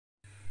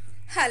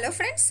Hello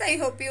friends, I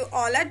hope you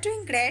all are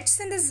doing great.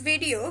 So in this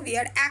video, we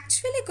are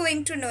actually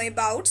going to know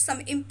about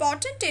some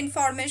important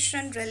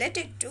information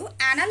related to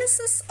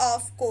analysis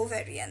of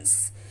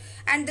covariance.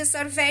 And these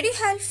are very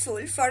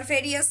helpful for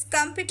various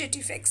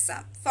competitive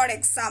exams. For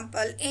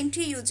example,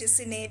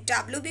 NT-UGC NET,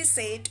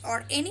 WBCET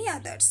or any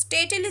other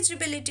state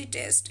eligibility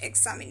test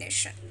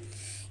examination.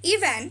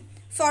 Even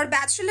for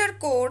bachelor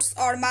course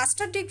or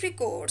master degree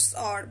course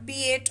or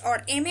B.Ed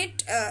or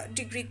M.Ed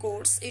degree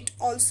course, it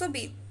also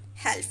be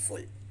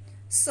helpful.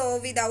 So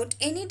without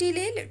any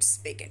delay, let's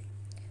begin.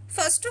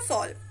 First of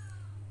all,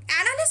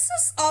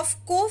 analysis of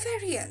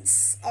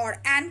covariance or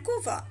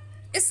ANCOVA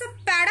is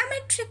a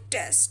parametric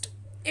test.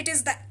 It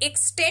is the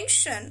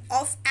extension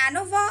of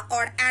ANOVA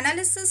or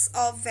analysis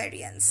of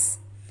variance.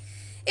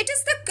 It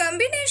is the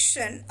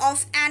combination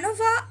of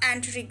ANOVA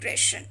and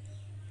regression.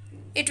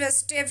 It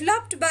was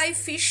developed by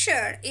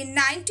Fisher in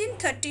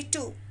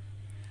 1932.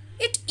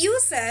 It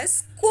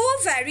uses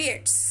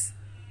covariates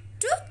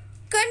to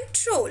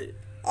control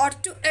or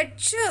to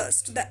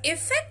adjust the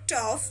effect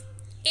of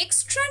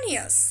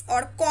extraneous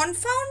or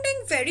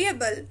confounding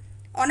variable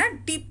on a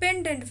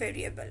dependent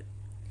variable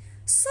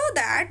so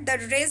that the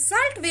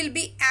result will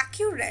be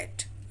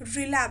accurate,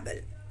 reliable.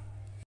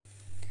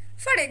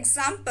 For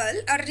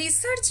example, a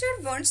researcher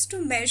wants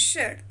to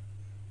measure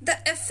the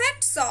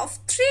effects of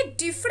 3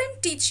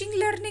 different teaching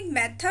learning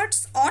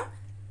methods on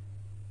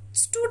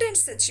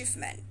students'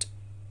 achievement.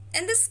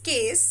 In this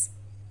case,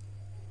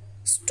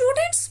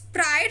 students'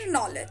 prior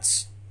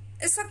knowledge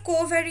is a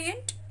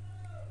covariant.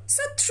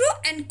 So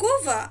through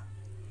ANCOVA,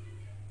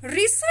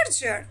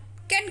 researcher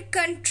can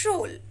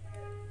control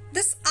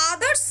this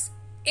other's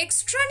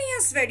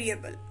extraneous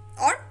variable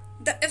or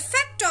the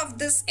effect of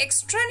this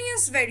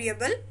extraneous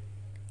variable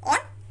on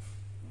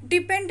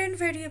dependent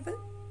variable.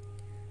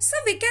 So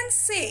we can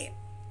say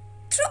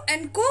through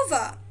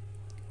ANCOVA,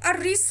 a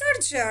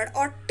researcher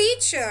or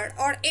teacher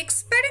or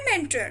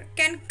experimenter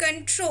can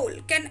control,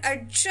 can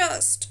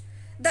adjust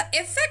the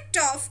effect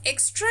of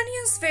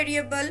extraneous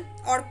variable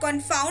or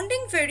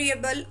confounding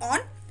variable on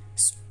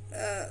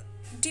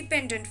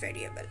dependent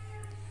variable.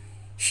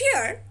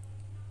 Here,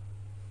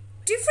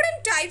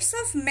 different types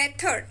of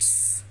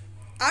methods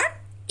are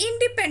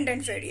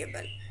independent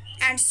variable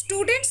and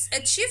students'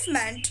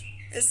 achievement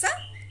is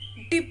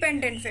a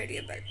dependent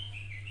variable.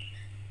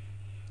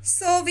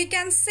 So we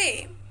can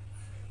say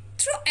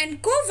through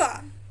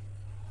ANCOVA,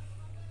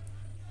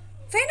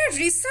 when a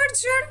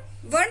researcher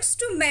wants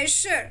to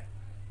measure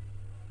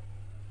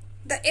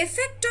the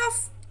effect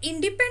of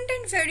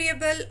independent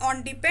variable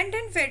on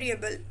dependent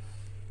variable,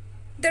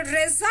 the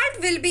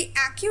result will be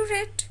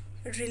accurate,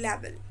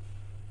 reliable.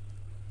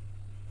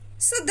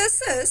 So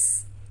this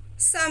is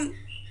some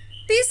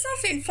piece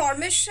of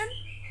information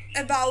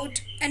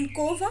about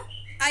ANCOVA.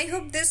 I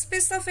hope this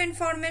piece of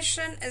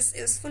information is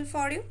useful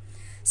for you.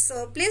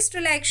 So please do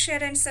like,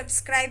 share and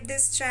subscribe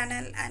this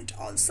channel and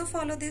also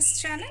follow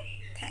this channel.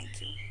 Thank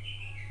you.